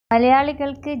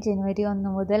മലയാളികൾക്ക് ജനുവരി 1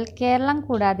 മുതൽ കേരളം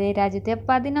കൂടാതെ രാജ്യത്തെ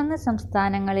 11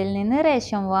 സംസ്ഥാനങ്ങളിൽ നിന്ന്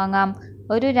റേഷൻ വാങ്ങാം.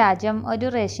 ഒരു രാജ്യം ഒരു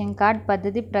റേഷൻ കാർഡ്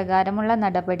പദ്ധതി പ്രകാരമുള്ള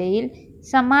നടപടിയിൽ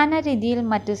സമാന രീതിയിൽ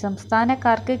മറ്റു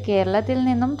സംസ്ഥാനക്കാർക്ക് കേരളത്തിൽ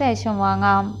നിന്നും റേഷൻ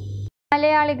വാങ്ങാം.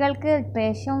 മലയാളികൾക്ക്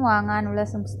റേഷൻ വാങ്ങാനുള്ള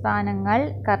സംസ്ഥാനങ്ങൾ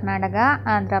കർണാടക,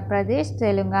 ആന്ധ്രാപ്രദേശ്,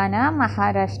 തെലുങ്കാന,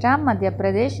 മഹാരാഷ്ട്ര,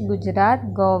 മധ്യപ്രദേശ്,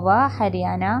 ഗുജറാത്ത്, ഗോവ,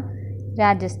 ഹരിയാന,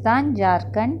 രാജസ്ഥാൻ,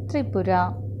 ജാർഖണ്ഡ്, ത്രിപുര.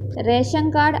 റേഷൻ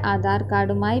കാർഡ് ആധാർ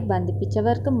കാർഡുമായി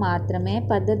ബന്ധിപ്പിച്ചവർക്ക് മാത്രമേ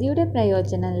പദ്ധതിയുടെ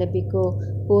പ്രയോജനം ലഭിക്കൂ.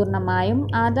 പൂർണ്ണമായും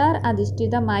ആധാർ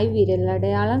അധിഷ്ഠിതമായി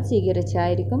വിരലടയാളം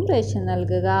സ്വീകരിച്ചായിരിക്കും റേഷൻ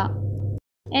നൽകുക.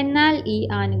 എന്നാൽ ഈ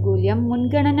ആനുകൂല്യം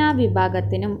മുൻഗണനാ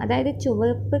വിഭാഗത്തിനും, അതായത്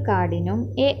ചുവപ്പ് കാർഡിനും,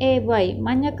 AAY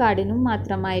മഞ്ഞ കാർഡിനും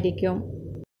മാത്രമായിരിക്കും.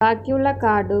 ബാക്കിയുള്ള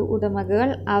കാർഡ് ഉടമകൾ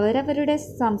അവരവരുടെ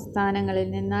സംസ്ഥാനങ്ങളിൽ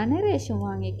നിന്നാണ് റേഷൻ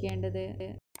വാങ്ങിക്കേണ്ടത്.